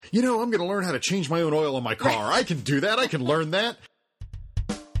I'm going to learn how to change my own oil in my car. I can do that. I can learn that.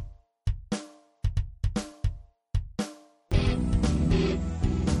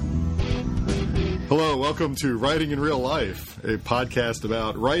 Hello, welcome to Writing in Real Life, a podcast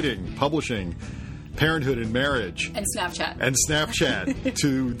about writing, publishing, parenthood and marriage. And Snapchat. And Snapchat.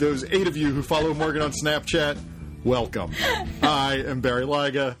 To those 8 of you who follow Morgan on Snapchat, welcome. I am Barry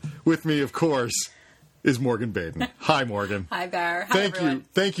Liga. With me, of course, is Morgan Baden. Hi, Morgan. Hi, Bar. Hi, everyone.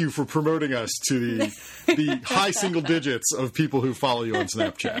 Thank you for promoting us to the high single digits of people who follow you on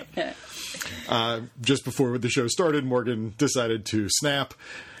Snapchat. Just before the show started, Morgan decided to snap.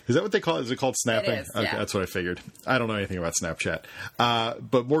 Is that what they call it? Is it called snapping? It is, okay, yeah. That's what I figured. I don't know anything about Snapchat.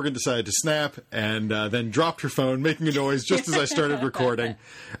 But Morgan decided to snap and then dropped her phone, making a noise just as I started recording,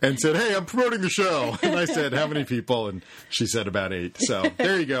 and said, "Hey, I'm promoting the show." And I said, "How many people?" And she said about 8. So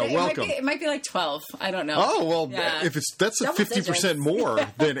there you go. Welcome. It might be like 12. I don't know. Oh, well, Yeah. that's a 50% more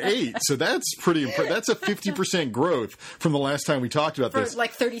than 8. So that's pretty impressive. That's a 50% growth from the last time we talked about For this.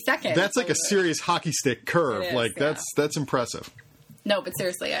 like 30 seconds. That's like a serious hockey stick curve. It is, That's impressive. No, but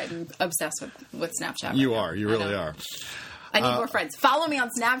seriously, I'm obsessed with Snapchat. You right are. now. You really are. I need more friends. Follow me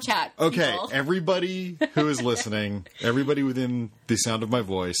on Snapchat. Okay, people. everybody who is listening, everybody within the sound of my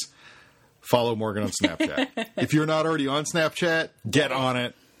voice, follow Morgan on Snapchat. If you're not already on Snapchat, get on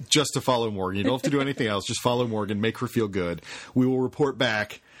it just to follow Morgan. You don't have to do anything else. Just follow Morgan. Make her feel good. We will report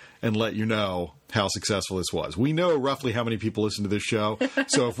back and let you know how successful this was. We know roughly how many people listen to this show,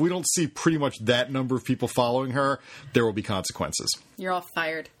 so if we don't see pretty much that number of people following her, there will be consequences. You're all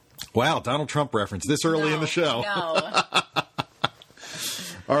fired. Wow, Donald Trump reference this early in the show. No.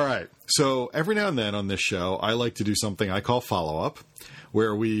 All right. So every now and then on this show, I like to do something I call follow-up,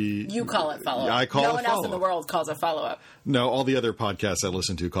 where we... You call it follow-up. I call it follow-up. No one else in the world calls it follow-up. No, all the other podcasts I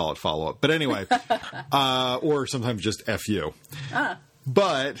listen to call it follow-up. But anyway, or sometimes just FU.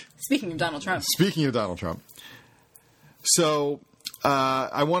 But... Speaking of Donald Trump. So...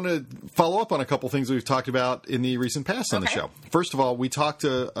 I want to follow up on a couple things we've talked about in the recent past on the show. First of all, we talked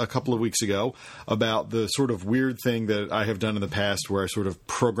a couple of weeks ago about the sort of weird thing that I have done in the past where I sort of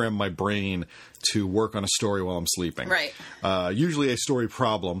program my brain to work on a story while I'm sleeping. Right. Usually a story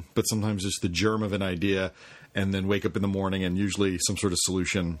problem, but sometimes just the germ of an idea, and then wake up in the morning and usually some sort of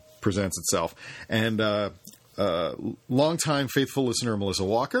solution presents itself. And longtime faithful listener Melissa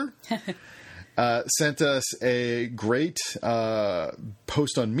Walker sent us a great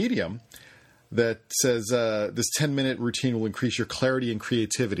post on Medium that says this 10-minute routine will increase your clarity and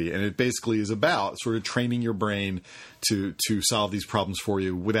creativity. And it basically is about sort of training your brain to solve these problems for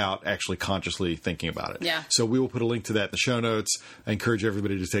you without actually consciously thinking about it. Yeah. So we will put a link to that in the show notes. I encourage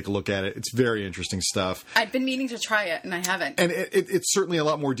everybody to take a look at it. It's very interesting stuff. I've been meaning to try it, and I haven't. And it's certainly a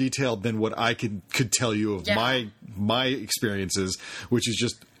lot more detailed than what I could tell you of my experiences, which is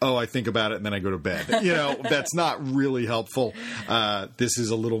just, I think about it and then I go to bed. That's not really helpful. This is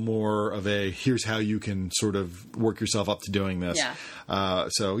a little more of a, here's how you can sort of work yourself up to doing this.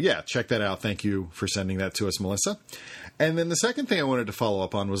 Yeah. Check that out. Thank you for sending that to us, Melissa. And then the second thing I wanted to follow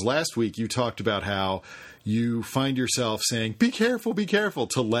up on was last week you talked about how you find yourself saying, be careful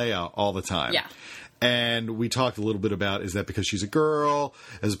to Leia all the time. Yeah. And we talked a little bit about, is that because she's a girl,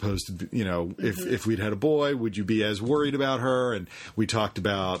 as opposed to, if we'd had a boy, would you be as worried about her? And we talked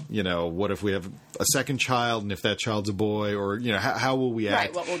about, what if we have a second child, and if that child's a boy, or, how will we act?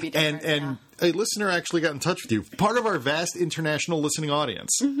 Right, what will be different? And a listener actually got in touch with you. Part of our vast international listening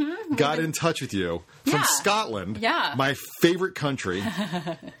audience got in touch with you from Scotland, my favorite country.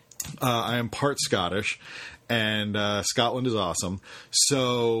 I am part Scottish. And Scotland is awesome.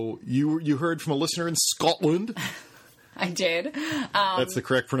 So you heard from a listener in Scotland. I did. That's the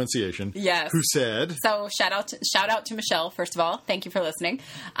correct pronunciation. Yes. Who said? So shout out to Michelle, first of all. Thank you for listening.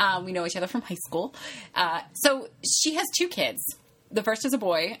 We know each other from high school. So she has 2 kids. The first is a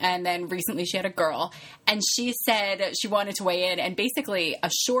boy, and then recently she had a girl. And she said she wanted to weigh in and basically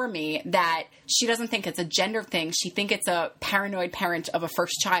assure me that she doesn't think it's a gender thing. She thinks it's a paranoid parent of a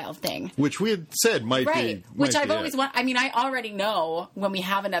first child thing. Which we had said might be. Which I've always wanted. I mean, I already know when we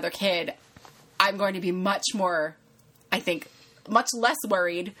have another kid, I'm going to be much more, I think, much less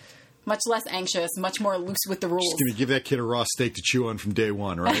worried, much less anxious, much more loose with the rules. Just going to give that kid a raw steak to chew on from day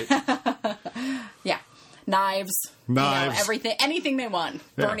one, right? Yeah. Knives, everything, anything they want,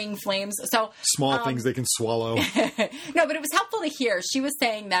 burning flames. So small things they can swallow. No, but it was helpful to hear. She was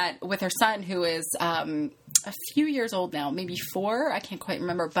saying that with her son, who is a few years old now, maybe 4, I can't quite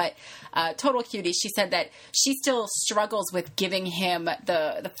remember, but total cutie. She said that she still struggles with giving him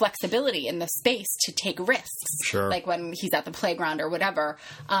the flexibility and the space to take risks, like when he's at the playground or whatever.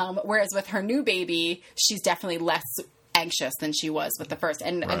 Whereas with her new baby, she's definitely less anxious than she was with the first.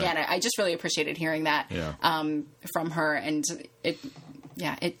 And again, I just really appreciated hearing that from her, and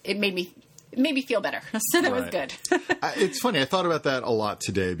it made me feel better. So that was good. It's funny. I thought about that a lot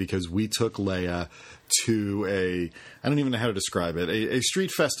today because we took Leia to I don't even know how to describe it, a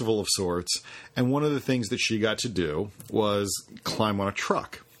street festival of sorts. And one of the things that she got to do was climb on a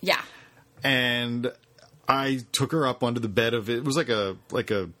truck. Yeah. And I took her up onto the bed of it was like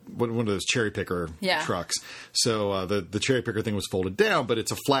one of those cherry picker trucks. So the cherry picker thing was folded down, but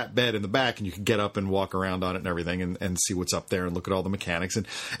it's a flat bed in the back, and you can get up and walk around on it and everything, and see what's up there and look at all the mechanics. And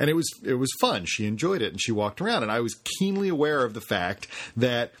it was fun. She enjoyed it, and she walked around. And I was keenly aware of the fact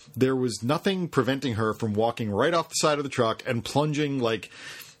that there was nothing preventing her from walking right off the side of the truck and plunging like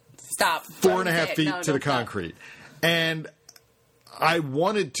 4.5 feet to the concrete. And I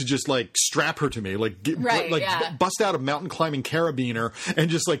wanted to just like strap her to me, bust out a mountain climbing carabiner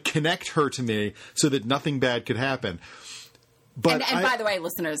and just like connect her to me so that nothing bad could happen. But and by the way,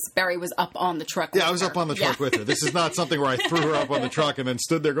 listeners, Barry was up on the truck with her. I was up on the truck with her. This is not something where I threw her up on the truck and then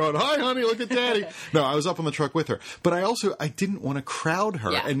stood there going, "Hi, honey, look at Daddy." No, I was up on the truck with her. But I didn't want to crowd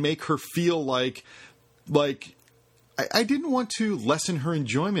her and make her feel like I didn't want to lessen her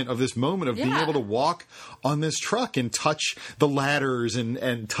enjoyment of this moment of being able to walk on this truck and touch the ladders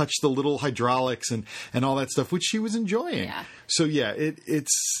and touch the little hydraulics and all that stuff, which she was enjoying. Yeah. So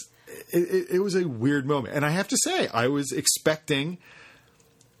it was a weird moment. And I have to say, I was expecting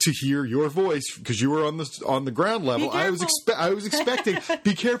to hear your voice because you were on the ground level. I was expecting,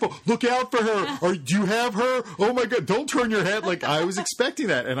 be careful, look out for her, or do you have her? Oh my God, don't turn your head. Like I was expecting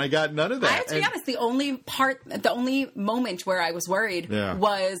that, and I got none of that. I have to be honest, the only moment where I was worried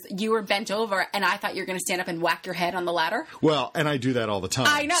was you were bent over, and I thought you were going to stand up and whack your head on the ladder. Well, and I do that all the time.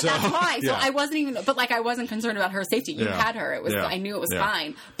 I know, that's why. So I wasn't even, but like I wasn't concerned about her safety. You had her. It was, I knew it was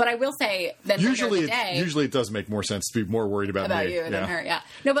fine. But I will say that usually it does make more sense to be more worried about me. You than her. Yeah.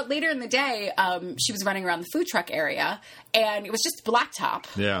 No, but later in the day, she was running around the food truck area, and it was just blacktop.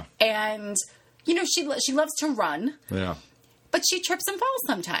 Yeah. And she loves to run. Yeah. But she trips and falls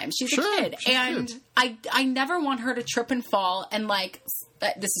sometimes. She's a kid, and I never want her to trip and fall and like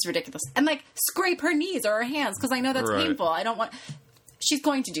this is ridiculous and like scrape her knees or her hands because I know that's painful. I don't want. She's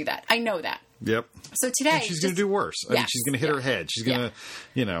going to do that. I know that. Yep. So today, and she's going to do worse. I mean, she's going to hit her head. She's going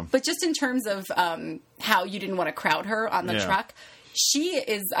to, But just in terms of how you didn't want to crowd her on the truck. She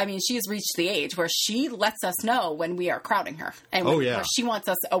has reached the age where she lets us know when we are crowding her. And where she wants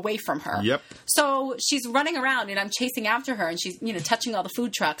us away from her. Yep. So she's running around and I'm chasing after her and she's, touching all the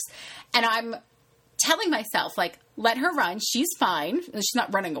food trucks. And I'm telling myself, like, let her run. She's fine. She's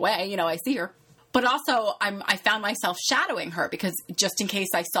not running away. I see her. But also, I found myself shadowing her because just in case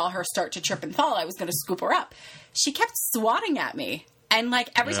I saw her start to trip and fall, I was going to scoop her up. She kept swatting at me. And like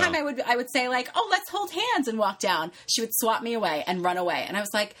every time I would say like, "Oh, let's hold hands and walk down," she would swat me away and run away. And I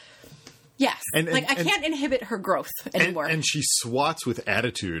was like, "Yes, I can't inhibit her growth anymore." And she swats with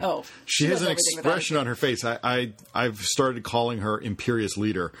attitude. Oh, she has an expression on her face. I've started calling her Imperious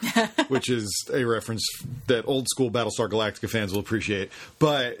Leader, which is a reference that old school Battlestar Galactica fans will appreciate.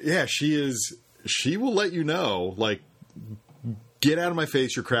 But yeah, she will let you know like. Get out of my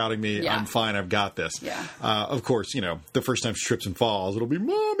face, you're crowding me, I'm fine, I've got this. Yeah. Of course, the first time she trips and falls, it'll be,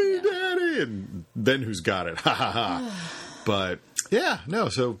 Mommy, Daddy, and then who's got it? Ha, ha, ha. But,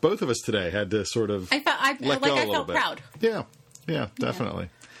 so both of us today had to sort of let go a little bit. Proud. Yeah, definitely.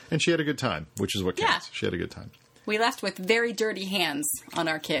 And she had a good time, which is what counts. She had a good time. We left with very dirty hands on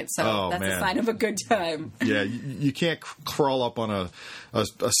our kids, so that's a sign of a good time. Yeah, you can't crawl up on a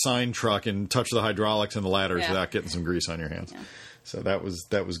sign truck and touch the hydraulics and the ladders without getting some grease on your hands. Yeah. So that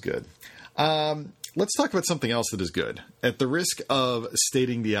was good. Let's talk about something else that is good. At the risk of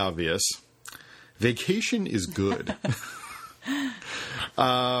stating the obvious, vacation is good.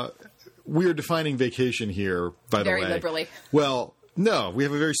 We are defining vacation here, by the way. Very liberally. Well, no, we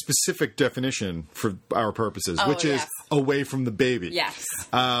have a very specific definition for our purposes, which is away from the baby. Yes.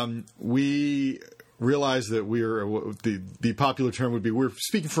 We realize that the popular term would be we're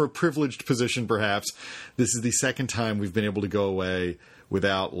speaking for a privileged position, perhaps. This is the second time we've been able to go away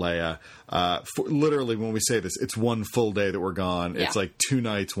without Leia. Literally, when we say this, it's one full day that we're gone. Yeah. It's like 2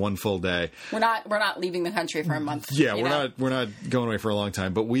 nights, 1 full day. We're not leaving the country for a month. Yeah, we're not going away for a long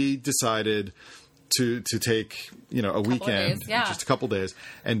time. But we decided to take a weekend, just a couple days,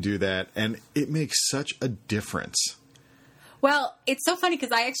 and do that, and it makes such a difference. Well, it's so funny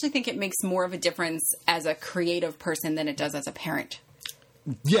because I actually think it makes more of a difference as a creative person than it does as a parent.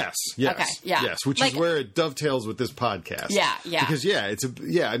 Yes. Okay, yes, which is where it dovetails with this podcast. Yeah. Because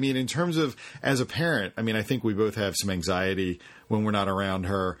I mean, in terms of as a parent, I mean, I think we both have some anxiety when we're not around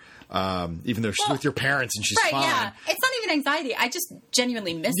her, even though she's with your parents and she's fine. Yeah, it's not anxiety. I just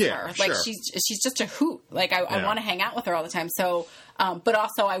genuinely miss her. Like sure. she's just a hoot. Like I want to hang out with her all the time. So, but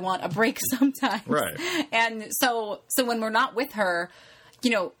also I want a break sometimes. Right. And so when we're not with her,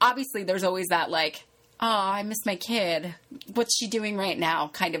 obviously there's always that like, oh, I miss my kid. What's she doing right now?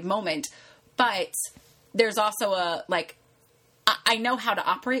 Kind of moment. But there's also a like, I know how to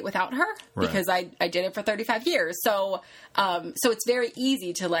operate without her because I did it for 35 years. So it's very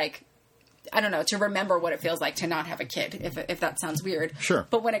easy to like, I don't know, to remember what it feels like to not have a kid, if that sounds weird. Sure.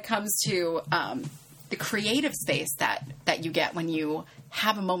 But when it comes to the creative space that you get when you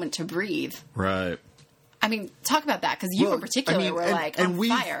have a moment to breathe. Right. I mean, talk about that, because you in particular were on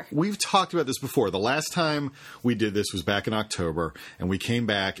fire. We've talked about this before. The last time we did this was back in October, and we came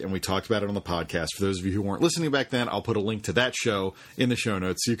back and we talked about it on the podcast. For those of you who weren't listening back then, I'll put a link to that show in the show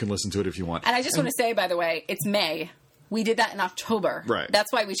notes so you can listen to it if you want. And I just want to say, by the way, it's May. We did that in October. Right.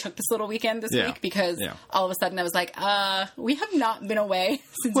 That's why we took this little weekend this week, because all of a sudden I was like, we have not been away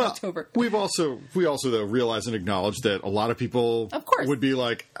since October. We also though realize and acknowledge that a lot of people would be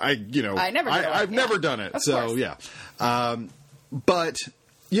like, I've never done it. Of So course. yeah. But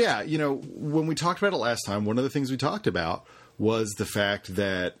yeah, when we talked about it last time, one of the things we talked about was the fact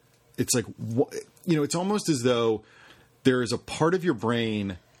that it's like, it's almost as though there is a part of your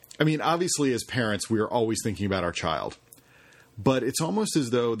brain. I mean, obviously, as parents, we are always thinking about our child. But it's almost as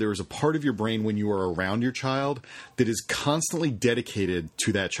though there's a part of your brain when you are around your child that is constantly dedicated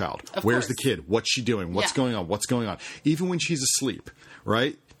to that child. Where's the kid? What's she doing? What's going on? What's going on? Even when she's asleep,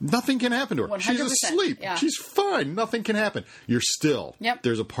 right? Nothing can happen to her. 100%. She's asleep. Yeah. She's fine. Nothing can happen. You're still. Yep.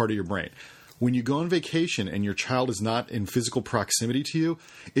 There's a part of your brain. When you go on vacation and your child is not in physical proximity to you,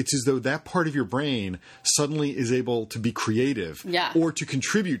 it's as though that part of your brain suddenly is able to be creative or to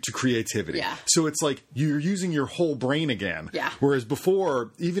contribute to creativity. Yeah. So it's like you're using your whole brain again. Yeah. Whereas before,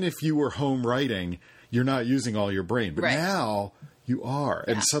 even if you were home writing, you're not using all your brain. But now you are.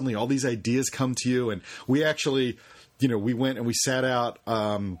 And suddenly all these ideas come to you. And we actually, we went and we sat out...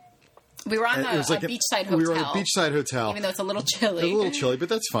 we were on a beachside hotel. We were on a beachside hotel. Even though it's a little chilly. It's a little chilly, but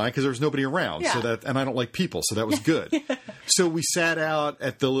that's fine because there was nobody around. Yeah. So and I don't like people, so that was good. So we sat out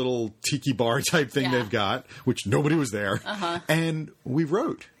at the little tiki bar type thing they've got, which nobody was there, and we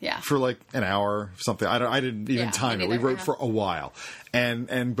wrote for like an hour, something. I didn't even time it. We wrote for a while,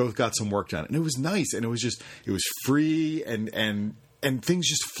 and both got some work done, and it was nice, and it was free and things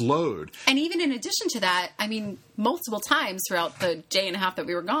just flowed. And even in addition to that, I mean, multiple times throughout the day and a half that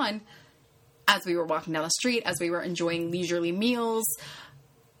we were gone, as we were walking down the street, as we were enjoying leisurely meals,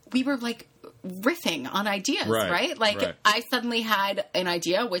 we were like riffing on ideas, right? Like I suddenly had an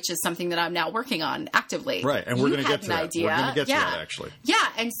idea, which is something that I'm now working on actively. Right. And we're going to get to that. We're going to get to that, actually. Yeah.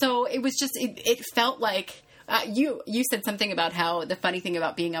 And so it was just, it felt like, you said something about how the funny thing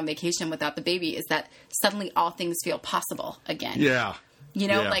about being on vacation without the baby is that suddenly all things feel possible again. Yeah.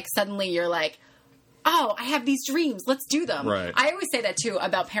 Like suddenly you're like, oh, I have these dreams. Let's do them. Right. I always say that too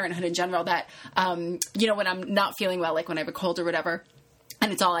about parenthood in general, that, when I'm not feeling well, like when I have a cold or whatever,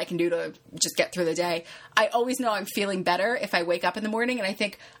 and it's all I can do to just get through the day, I always know I'm feeling better if I wake up in the morning and I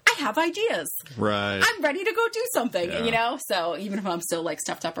think, I have ideas. Right. I'm ready to go do something, So even if I'm still like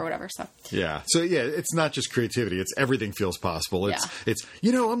stuffed up or whatever. So yeah. So yeah, it's not just creativity. It's everything feels possible. It's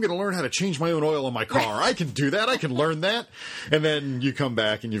I'm going to learn how to change my own oil in my car. Right. I can do that. I can learn that. And then you come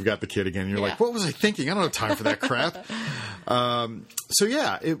back and you've got the kid again. And you're like, what was I thinking? I don't have time for that crap. So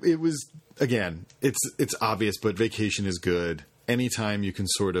yeah, it was, again, it's obvious, but vacation is good. Anytime you can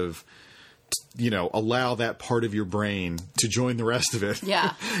sort of, allow that part of your brain to join the rest of it,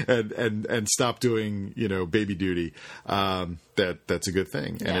 and stop doing, baby duty, that's a good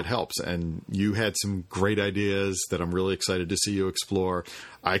thing, and it helps. And you had some great ideas that I'm really excited to see you explore.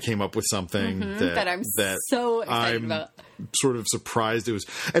 I came up with something that I'm so excited about. Sort of surprised it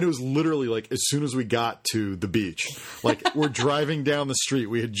was literally like as soon as we got to the beach, like we're driving down the street,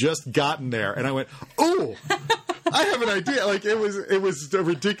 we had just gotten there, and I went, oh. I have an idea. Like it was a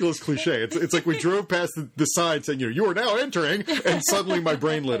ridiculous cliche. It's like we drove past the sign saying, you are now entering, and suddenly my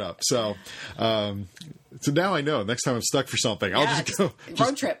brain lit up. So now I know. Next time I'm stuck for something, I'll just go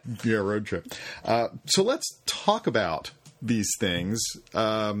road trip. Yeah, road trip. So let's talk about these things.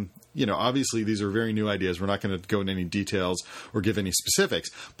 Obviously these are very new ideas. We're not going to go into any details or give any specifics,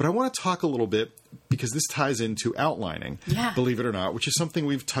 but I want to talk a little bit because this ties into outlining, believe it or not, which is something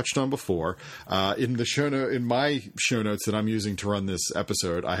we've touched on before. In my show notes that I'm using to run this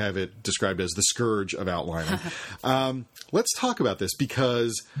episode, I have it described as the scourge of outlining. Let's talk about this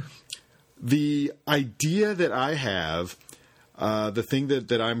because the idea that I have, the thing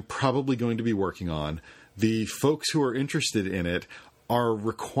that I'm probably going to be working on, the folks who are interested in it are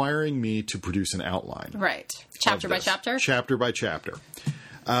requiring me to produce an outline. Right. Chapter by chapter? Chapter by chapter.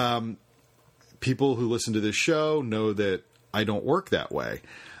 People who listen to this show know that I don't work that way.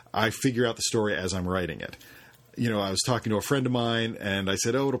 I figure out the story as I'm writing it. You know, I was talking to a friend of mine, and I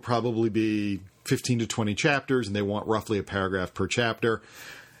said, it'll probably be 15 to 20 chapters, and they want roughly a paragraph per chapter.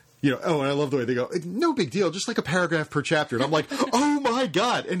 You know, and I love the way they go, no big deal, just like a paragraph per chapter. And I'm like, oh my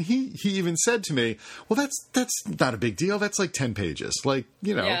God. And he even said to me, well, that's not a big deal. That's like 10 pages. Like,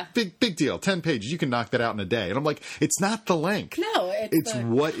 you know, big deal. 10 pages. You can knock that out in a day. And I'm like, it's not the length. No, it's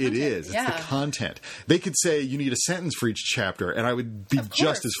what content. it is. It's the content. They could say you need a sentence for each chapter, and I would be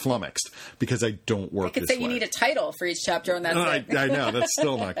just as flummoxed because I don't work this way. They could say you need a title for each chapter, and that's it. I know. That's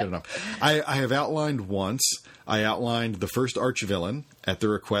still not good enough. I have outlined once. I outlined the first archvillain at the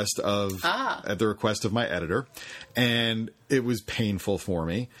request of my editor, and it was painful for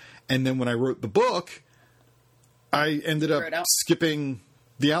me. And then when I wrote the book, I ended up skipping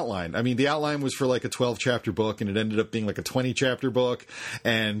the outline. I mean, the outline was for like a 12-chapter book, and it ended up being like a 20-chapter book,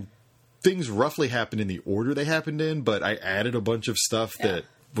 and things roughly happened in the order they happened in, but I added a bunch of stuff that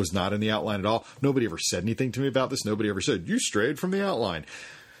was not in the outline at all. Nobody ever said anything to me about this. Nobody ever said, you strayed from the outline.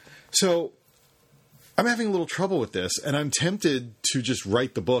 So I'm having a little trouble with this, and I'm tempted to just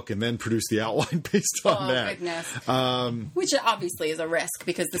write the book and then produce the outline based on that. Goodness. Which obviously is a risk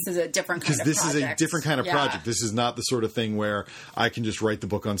because this is a different kind of project. Because this is a different kind of project. This is not the sort of thing where I can just write the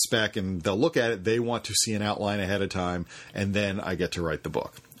book on spec and they'll look at it. They want to see an outline ahead of time, and then I get to write the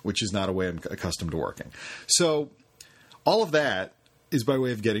book, which is not a way I'm accustomed to working. So all of that is by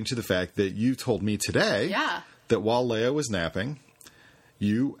way of getting to the fact that you told me today that while Leia was napping,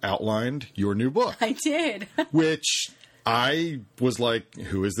 you outlined your new book. I did. Which I was like,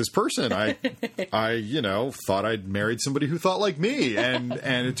 who is this person? I thought I'd married somebody who thought like me. And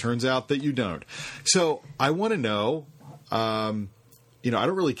it turns out that you don't. So I want to know, I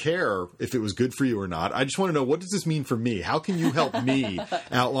don't really care if it was good for you or not. I just want to know, what does this mean for me? How can you help me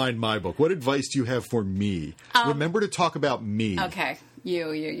outline my book? What advice do you have for me? Remember to talk about me. Okay.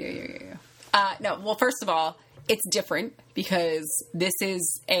 You. No, well, first of all, it's different because this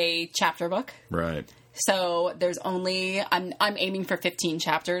is a chapter book. Right. So there's only, I'm aiming for 15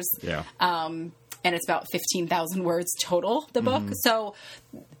 chapters. Yeah. And it's about 15,000 words total, the book. So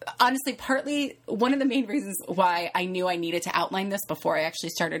honestly, partly one of the main reasons why I knew I needed to outline this before I actually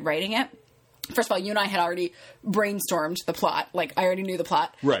started writing it. First of all, you and I had already brainstormed the plot. Like, I already knew the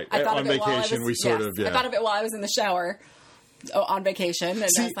plot. Right. I thought on vacation, we sort of, I thought of it while I was in the shower. On vacation, and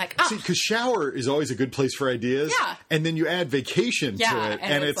I was like, because shower is always a good place for ideas. Yeah. And then you add vacation to it,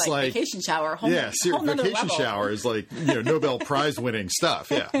 and it's like vacation shower. Vacation shower is like Nobel Prize winning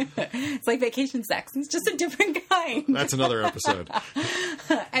stuff. Yeah. It's like vacation sex. It's just a different kind. That's another episode.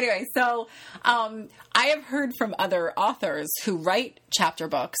 Anyway, so I have heard from other authors who write chapter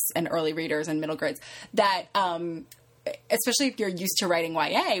books and early readers and middle grades that especially if you're used to writing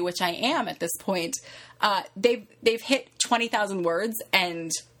YA, which I am at this point, they've hit 20,000 words,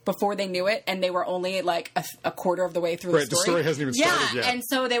 and before they knew it, and they were only like a quarter of the way through the story. The story hasn't even started yet. And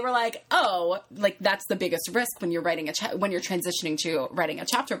so they were like, that's the biggest risk when you're writing when you're transitioning to writing a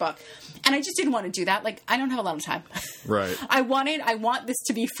chapter book. And I just didn't want to do that. Like, I don't have a lot of time. Right. I want this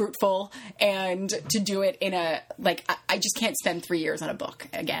to be fruitful, and to do it in I just can't spend 3 years on a book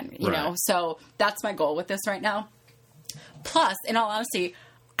again, you know? So that's my goal with this right now. Plus, in all honesty,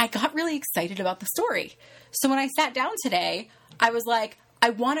 I got really excited about the story. So when I sat down today, I was like,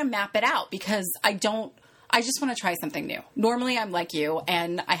 I want to map it out because I just want to try something new. Normally I'm like you,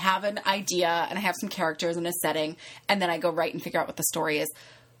 and I have an idea and I have some characters and a setting, and then I go write and figure out what the story is.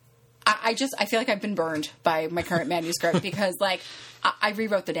 I feel like I've been burned by my current manuscript because I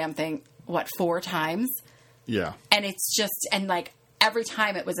rewrote the damn thing, 4 times? Yeah. And it's just, every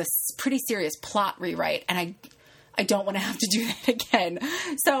time it was a pretty serious plot rewrite, and I don't want to have to do that again.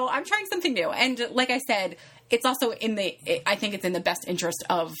 So I'm trying something new. And like I said, it's also I think it's in the best interest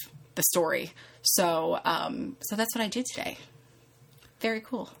of the story. So that's what I did today. Very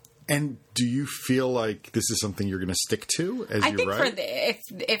cool. And do you feel like this is something you're going to stick to as you write?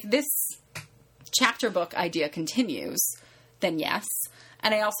 If this chapter book idea continues, then yes.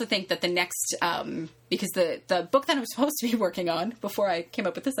 And I also think that the next, because the book that I was supposed to be working on before I came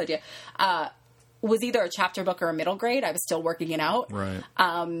up with this idea, was either a chapter book or a middle grade. I was still working it out. Right.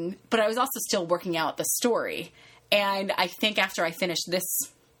 But I was also still working out the story. And I think after I finish this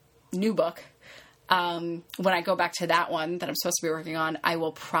new book, when I go back to that one that I'm supposed to be working on, I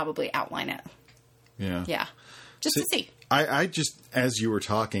will probably outline it. Yeah. Yeah. Just to see. I just, as you were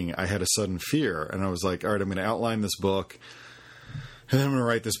talking, I had a sudden fear. And I was like, all right, I'm going to outline this book. and then I'm going to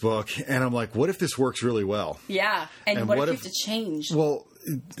write this book, and I'm like, what if this works really well? Yeah. And what if you have to change? Well,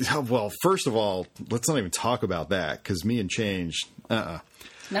 first of all, let's not even talk about that, because me and change,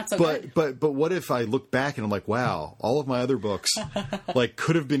 Not so good. But what if I look back and I'm like, wow, all of my other books like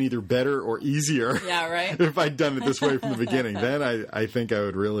could have been either better or easier. Yeah, right. If I'd done it this way from the beginning, then I think I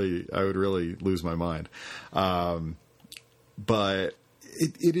would really lose my mind. But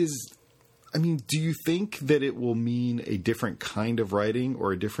it is. I mean, do you think that it will mean a different kind of writing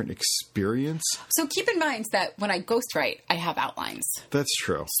or a different experience? So keep in mind that when I ghostwrite, I have outlines. That's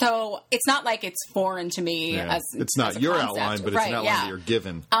true. So it's not like it's foreign to me as it's not as a your concept. outline, but it's an outline that you're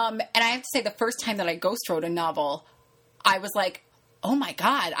given. And I have to say, the first time that I ghostwrote a novel, I was like, oh my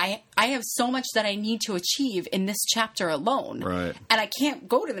God, I have so much that I need to achieve in this chapter alone. Right. And I can't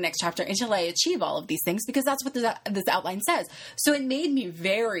go to the next chapter until I achieve all of these things, because that's what this outline says. So it made me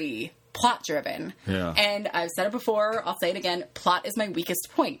very plot driven. Yeah. And I've said it before, I'll say it again, plot is my weakest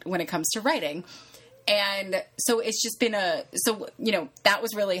point when it comes to writing. And so it's just been that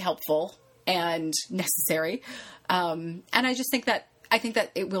was really helpful and necessary. And I think that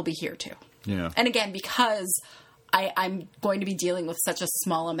it will be here too. Yeah. And again, because I'm going to be dealing with such a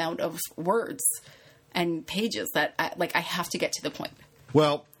small amount of words and pages that I have to get to the point.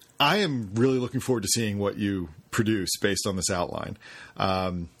 Well, I am really looking forward to seeing what you produce based on this outline.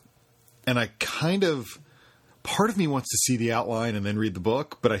 And I part of me wants to see the outline and then read the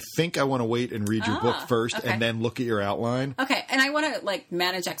book, but I think I want to wait and read your book first and then look at your outline. Okay. And I want to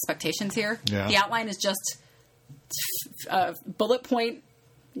manage expectations here. Yeah. The outline is just a bullet point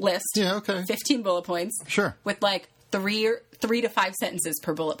list. Yeah. Okay. 15 bullet points. Sure. With 3 to 5 sentences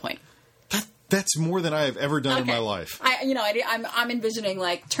per bullet point. That's more than I have ever done in my life. I'm envisioning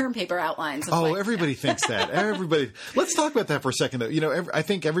term paper outlines. Of everybody thinks that. Everybody. Let's talk about that for a second, though. I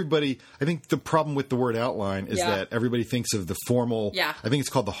think the problem with the word outline is that everybody thinks of the formal. Yeah. I think it's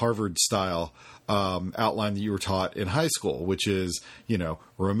called the Harvard style outline that you were taught in high school, which is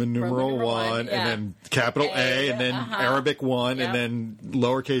Roman numeral 1 and then capital A and then Arabic 1 and then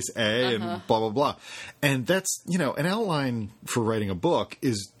lowercase a and blah blah blah. And that's an outline for writing a book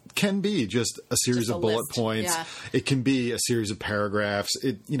can be just a series of bullet points. Yeah. It can be a series of paragraphs.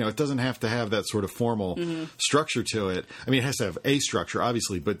 It doesn't have to have that sort of formal structure to it. I mean, it has to have a structure,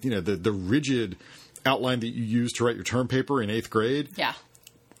 obviously, but the rigid outline that you use to write your term paper in 8th grade. Yeah.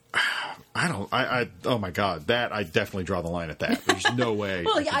 Oh my God, that I definitely draw the line at that. There's no way.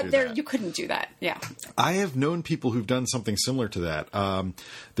 Well, you couldn't do that. Yeah. I have known people who've done something similar to that.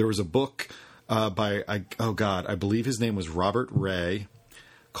 There was a book by I believe his name was Robert Ray,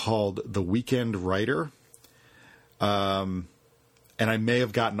 called The Weekend Writer. And I may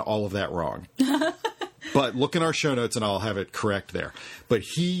have gotten all of that wrong. But look in our show notes and I'll have it correct there. But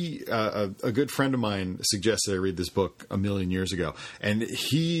he, a good friend of mine, suggested I read this book a million years ago. And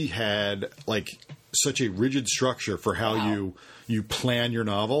he had such a rigid structure for how you plan your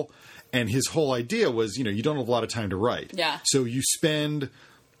novel. And his whole idea was, you don't have a lot of time to write. Yeah. So you spend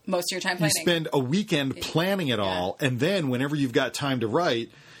most of your time planning. You spend a weekend planning it all, and then whenever you've got time to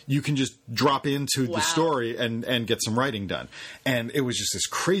write, you can just drop into the story and get some writing done. And it was just this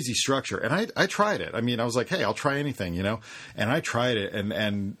crazy structure. And I tried it. I mean, I was like, hey, I'll try anything, And I tried it.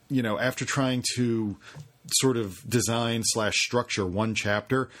 And after trying to sort of design / structure one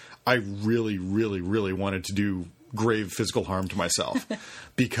chapter, I really, really, really wanted to do grave physical harm to myself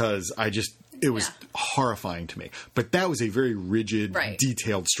because it was horrifying to me. But that was a very rigid,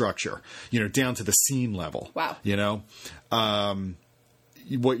 detailed structure, down to the scene level. Wow.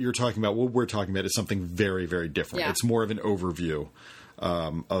 What you're talking about, what we're talking about is something very, very different. Yeah. It's more of an overview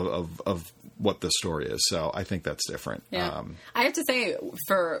of what the story is. So I think that's different. Yeah. I have to say,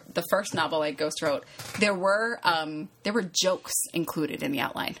 for the first novel I ghost wrote, there were jokes included in the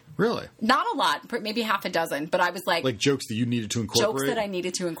outline. Really? Not a lot, maybe half a dozen, but I was like jokes that you needed to incorporate? Jokes that I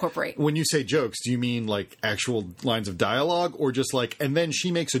needed to incorporate. When you say jokes, do you mean actual lines of dialogue or just and then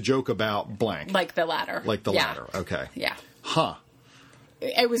she makes a joke about blank? Like the latter. Like the latter. Okay. Yeah. Huh.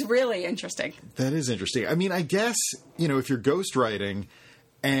 It was really interesting. That is interesting. I mean, I guess, if you're ghostwriting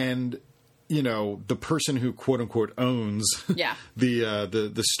and, the person who quote unquote owns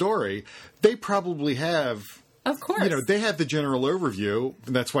the story, they probably have, of course, they have the general overview.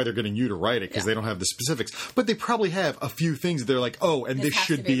 And that's why they're getting you to write it because they don't have the specifics, but they probably have a few things that they're like, oh, and this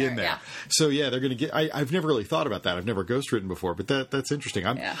should be in there. Yeah. So they're going to get, I've never really thought about that. I've never ghostwritten before, but that's interesting.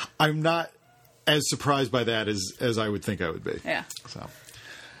 I'm not as surprised by that as I would think I would be. Yeah. So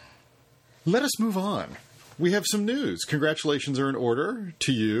let us move on. we have some news. Congratulations are in order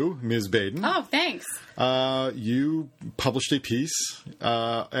to you, Ms. Baden. Oh, thanks. You published a piece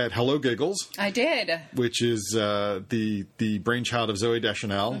at Hello Giggles. I did. Which is the brainchild of Zoe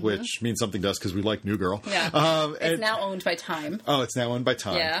Deschanel, which means something to us because we like New Girl. Yeah. It's now owned by Time. Oh, it's now owned by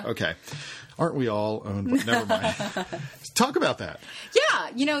Time. Yeah. Okay. Aren't we all owned by... Never mind. Talk about that.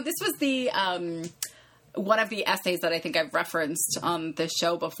 Yeah. This was the... one of the essays that I think I've referenced on the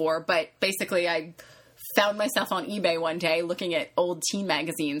show before, but basically I found myself on eBay one day looking at old teen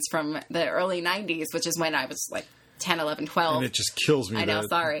magazines from the early 90s, which is when I was like 10, 11, 12. And it just kills me that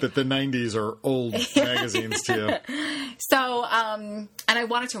the 90s are old magazines to you. So, and I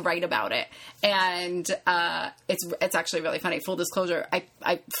wanted to write about it. And it's actually really funny. Full disclosure,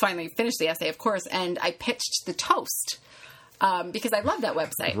 I finally finished the essay, of course, and I pitched the Toast. Because I love that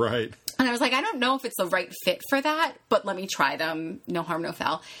website. Right. And I was like, I don't know if it's the right fit for that, but let me try them. No harm, no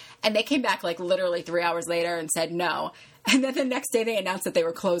foul. And they came back like literally 3 hours later and said no. And then the next day they announced that they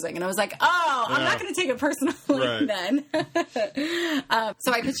were closing. And I was like, I'm not going to take it personally then.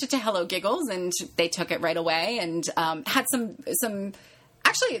 So I pitched it to Hello Giggles and they took it right away and had some...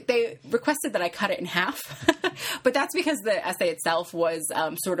 Actually, they requested that I cut it in half, but that's because the essay itself was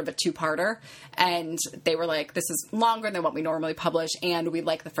sort of a two-parter, and they were like, this is longer than what we normally publish, and we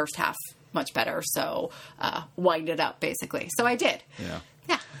like the first half much better, so wind it up, basically. So I did.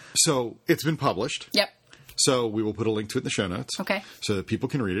 Yeah. So it's been published. Yep. So we will put a link to it in the show notes. Okay. So that people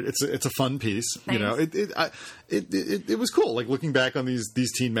can read it. It's a fun piece. Nice. It was cool. Like looking back on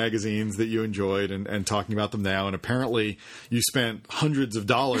these teen magazines that you enjoyed and talking about them now. And apparently you spent hundreds of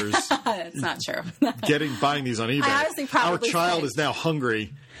dollars. That's not true. buying these on eBay. I honestly probably Our child is now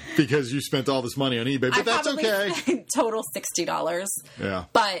hungry because you spent all this money on eBay, but that's okay. Total $60. Yeah.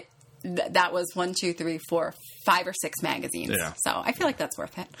 But that was 1, 2, 3, 4, 5 or 6 magazines. Yeah. So I feel like that's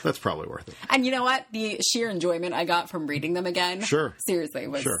worth it. That's probably worth it. And you know what? The sheer enjoyment I got from reading them again. Sure. Seriously,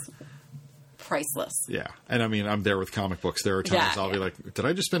 was priceless. Yeah. And I mean, I'm there with comic books. There are times I'll be like, did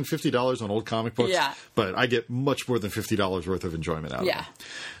I just spend $50 on old comic books? Yeah. But I get much more than $50 worth of enjoyment out of it.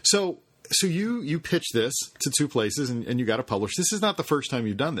 So you pitched this to 2 places and you got it published. This is not the first time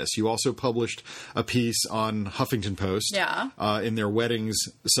you've done this. You also published a piece on Huffington Post in their weddings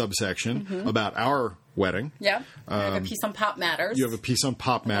subsection about our wedding. Yeah. I have a piece on Pop Matters. You have a piece on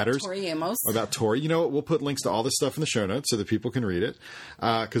Pop Matters. Tori Amos. About Tori. You know what? We'll put links to all this stuff in the show notes so that people can read it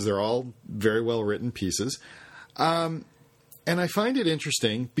because they're all very well written pieces. And I find it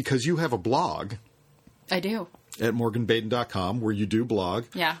interesting because you have a blog. I do. At morganbaden.com, where you do blog,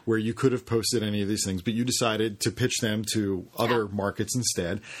 where you could have posted any of these things, but you decided to pitch them to other markets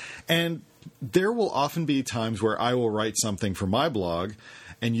instead. And there will often be times where I will write something for my blog,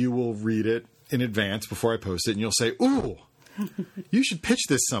 and you will read it in advance before I post it, and you'll say, ooh, you should pitch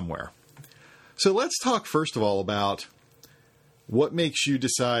this somewhere. So let's talk first of all about what makes you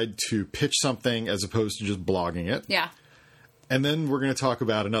decide to pitch something as opposed to just blogging it. Yeah. And then we're going to talk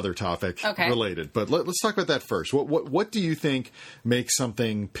about another topic related. But let's talk about that first. What do you think makes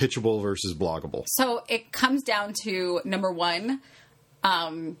something pitchable versus bloggable? So it comes down to, number one,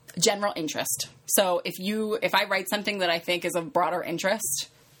 general interest. So if I write something that I think is of broader interest,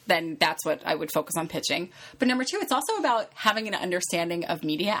 then that's what I would focus on pitching. But number two, it's also about having an understanding of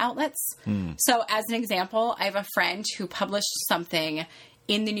media outlets. So as an example, I have a friend who published something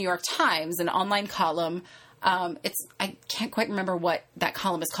in the New York Times, an online column. I can't quite remember what that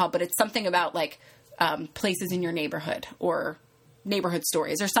column is called, but it's something about like places in your neighborhood or neighborhood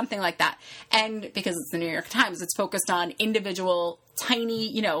stories or something like that. And because it's the New York Times, it's focused on individual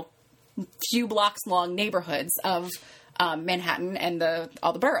tiny, few blocks long neighborhoods of Manhattan and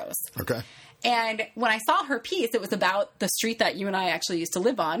all the boroughs. Okay. And when I saw her piece, it was about the street that you and I actually used to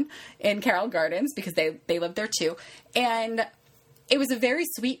live on in Carroll Gardens because they lived there too. And it was a very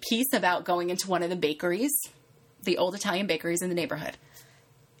sweet piece about going into one of the bakeries, the old Italian bakeries in the neighborhood.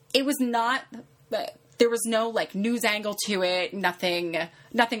 It was not, there was no like news angle to it, nothing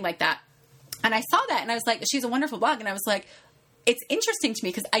like that. And I saw that and I was like, she's a wonderful blog. And I was like, it's interesting to me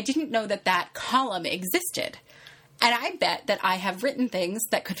because I didn't know that column existed. And I bet that I have written things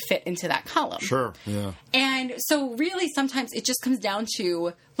that could fit into that column. Sure, yeah. And so really sometimes it just comes down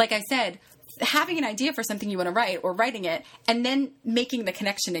to, like I said, having an idea for something you want to write or writing it and then making the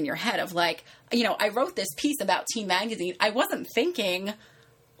connection in your head of like, I wrote this piece about teen magazine. I wasn't thinking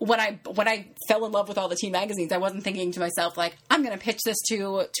when I fell in love with all the teen magazines, I wasn't thinking to myself like, I'm going to pitch this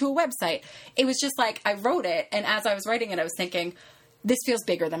to a website. It was just like I wrote it. And as I was writing it, I was thinking, this feels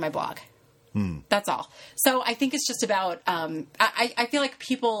bigger than my blog. That's all. So I think it's just about, I feel like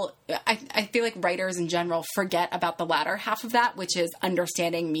I feel like writers in general forget about the latter half of that, which is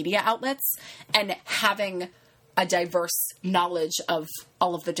understanding media outlets and having a diverse knowledge of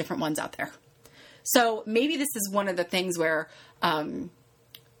all of the different ones out there. So maybe this is one of the things where it's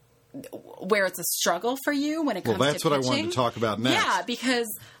a struggle for you when it comes to pitching. Well, that's what I wanted to talk about next. Yeah, because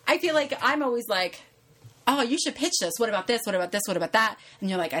I feel like I'm always like, oh, you should pitch this. What about this? What about this? What about that? And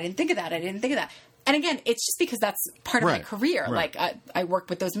you're like, I didn't think of that. I didn't think of that. And again, it's just because that's part of my career. Right. Like I work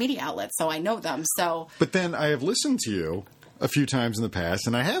with those media outlets, so I know them. So, but then I have listened to you a few times in the past,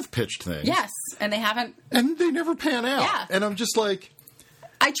 and I have pitched things. Yes, and they haven't. And they never pan out. Yeah. And I'm just like...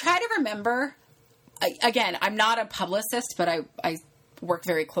 I try to remember... Again, I'm not a publicist, but I work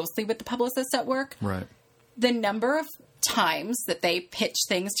very closely with the publicists at work. Right. The number of times that they pitch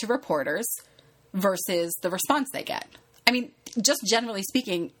things to reporters versus the response they get. I mean, just generally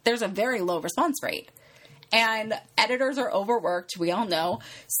speaking, there's a very low response rate. And editors are overworked, we all know.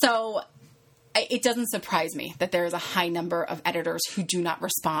 So it doesn't surprise me that there is a high number of editors who do not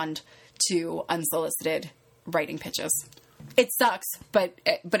respond to unsolicited writing pitches. It sucks, but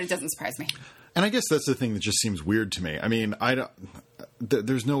it doesn't surprise me. And I guess that's the thing that just seems weird to me. I mean,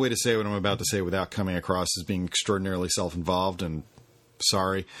 there's no way to say what I'm about to say without coming across as being extraordinarily self-involved, and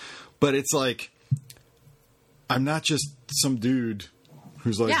sorry. But it's like, I'm not just some dude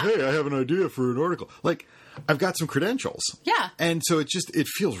who's like, hey, I have an idea for an article. Like, I've got some credentials. Yeah. And so it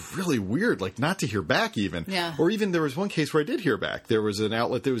feels really weird, like, not to hear back even. Yeah. Or even there was one case where I did hear back. There was an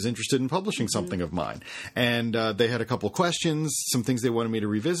outlet that was interested in publishing something of mine. And they had a couple questions, some things they wanted me to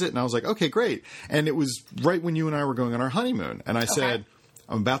revisit. And I was like, okay, great. And it was right when you and I were going on our honeymoon. And I said,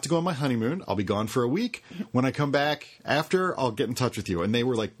 I'm about to go on my honeymoon. I'll be gone for a week. When I come back after, I'll get in touch with you. And they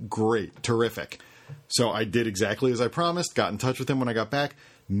were like, great, terrific. So I did exactly as I promised, got in touch with them when I got back.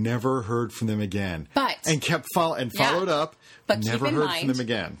 Never heard from them again. And kept followed up. But never keep in heard mind, from them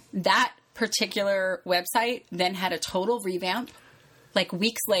again. That particular website then had a total revamp, like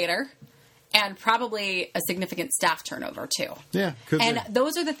weeks later, and probably a significant staff turnover too. Yeah,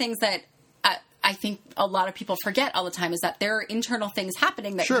 those are the things that I think a lot of people forget all the time, is that there are internal things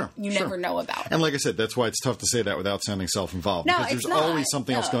happening that you never know about. And like I said, that's why it's tough to say that without sounding self-involved. No, because it's there's always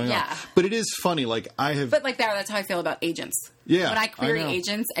something else going on. Yeah. But it is funny, like I have... But like that's how I feel about agents. Yeah, when I query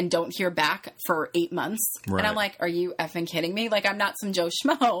agents and don't hear back for 8 months, and I'm like, are you effing kidding me? Like, I'm not some Joe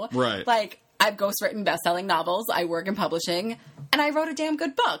Schmo. Right. Like, I've ghostwritten best-selling novels. I work in publishing, and I wrote a damn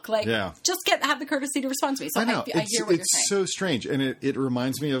good book. Like, just have the courtesy to respond to me. So I hear what you're saying. It's so strange, and it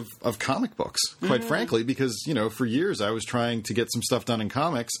reminds me of comic books, quite frankly, because, you know, for years I was trying to get some stuff done in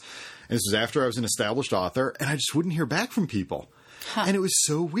comics, and this was after I was an established author, and I just wouldn't hear back from people. And it was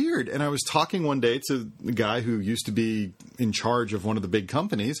so weird. And I was talking one day to the guy who used to be in charge of one of the big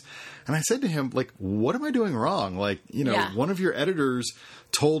companies. And I said to him, like, what am I doing wrong? Like, you know, one of your editors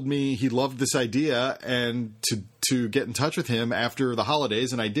told me he loved this idea and to get in touch with him after the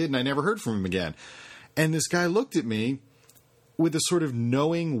holidays. And I did, and I never heard from him again. And this guy looked at me with a sort of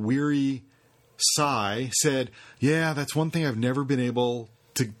knowing, weary sigh, said, yeah, that's one thing I've never been able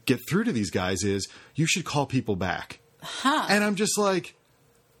to get through to these guys is you should call people back. And I'm just like,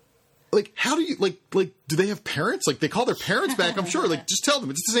 how do you, like, do they have parents? Like, they call their parents back, I'm sure. Like, just tell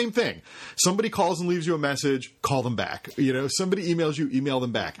them. It's the same thing. Somebody calls and leaves you a message, call them back. You know, somebody emails you, email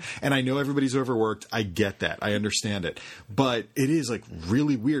them back. And I know everybody's overworked. I get that. I understand it. But it is, like,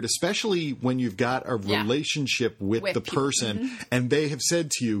 really weird, especially when you've got a relationship with the person and they have said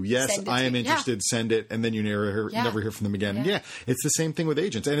to you, yes, I am interested, send it. And then you never hear from them again. And it's the same thing with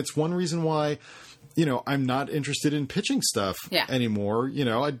agents. And it's one reason why, you know, I'm not interested in pitching stuff anymore. You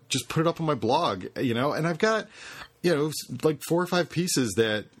know, I just put it up on my blog, you know, and I've got, you know, like 4 or 5 pieces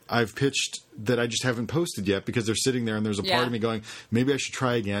that I've pitched that I just haven't posted yet because they're sitting there and there's a part of me going, maybe I should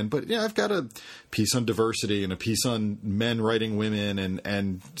try again. But yeah, I've got a piece on diversity and a piece on men writing women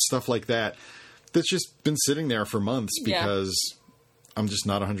and stuff like that that's just been sitting there for months because I'm just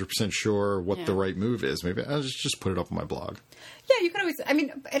not 100% sure what the right move is. Maybe I'll just put it up on my blog. Yeah, you can always, I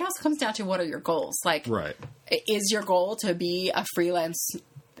mean, it also comes down to what are your goals? Like, is your goal to be a freelance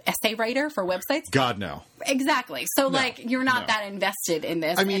essay writer for websites? God, no. Exactly. So, like, you're not that invested in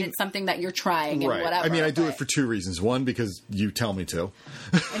this, and it's something that you're trying and whatever. I mean, I do it for 2 reasons. 1, because you tell me to.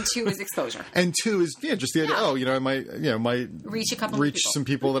 And 2 is exposure. And 2 is, just the idea, I might reach a couple reach people. some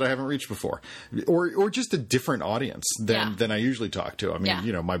people that I haven't reached before. Or just a different audience than I usually talk to. I mean,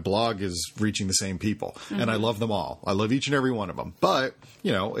 you know, my blog is reaching the same people, and I love them all. I love each and every one of them. But,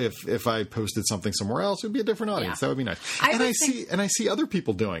 you know, if I posted something somewhere else, it would be a different audience. That would be nice. I see other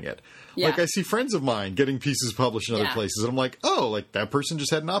people doing trying it. Yeah. Like, I see friends of mine getting pieces published in other Yeah. places, and I'm like, oh, like, that person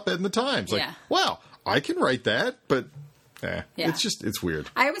just had an op-ed in the Times. Like, Yeah. wow, I can write that, but Yeah. it's weird.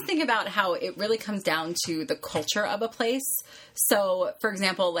 I always think about how it really comes down to the culture of a place. So, for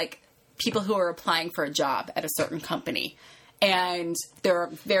example, like people who are applying for a job at a certain company and they're a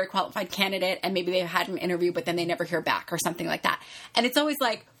very qualified candidate and maybe they had an interview, but then they never hear back or something like that. And it's always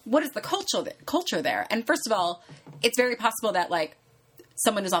like, what is the culture there? And first of all, it's very possible that like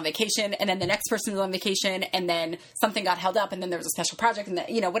someone is on vacation and then the next person is on vacation and then something got held up and then there was a special project and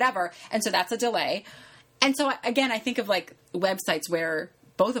whatever. And so that's a delay. And so, again, I think of, like, websites where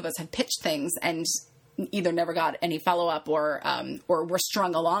both of us had pitched things and either never got any follow-up or were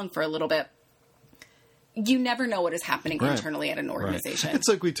strung along for a little bit. You never know what is happening internally at an organization. Right. It's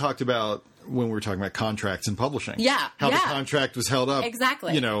like we talked about when we were talking about contracts and publishing. Yeah. How the contract was held up.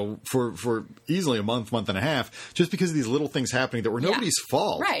 Exactly. For easily a month and a half, just because of these little things happening that were nobody's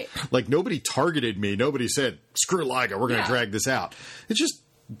fault. Right. Like, nobody targeted me. Nobody said, screw Liga, we're going to drag this out. It's just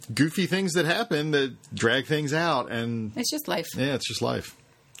goofy things that happen that drag things out, and it's just life. Yeah, it's just life.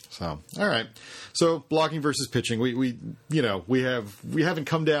 So, all right. So, blogging versus pitching, we haven't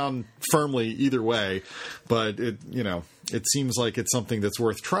come down firmly either way, but it seems like it's something that's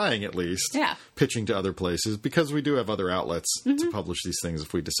worth trying at least. Yeah. Pitching to other places, because we do have other outlets to publish these things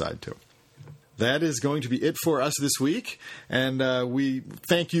if we decide to. That is going to be it for us this week, and we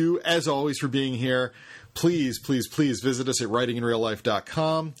thank you as always for being here. Please, please, please visit us at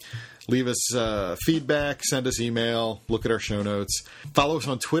writinginreallife.com. Leave us feedback, send us email, look at our show notes. Follow us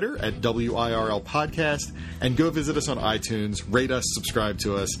on Twitter at WIRL Podcast, and go visit us on iTunes. Rate us, subscribe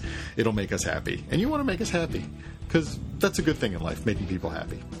to us. It'll make us happy. And you want to make us happy, because that's a good thing in life, making people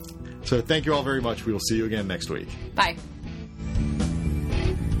happy. So thank you all very much. We will see you again next week. Bye.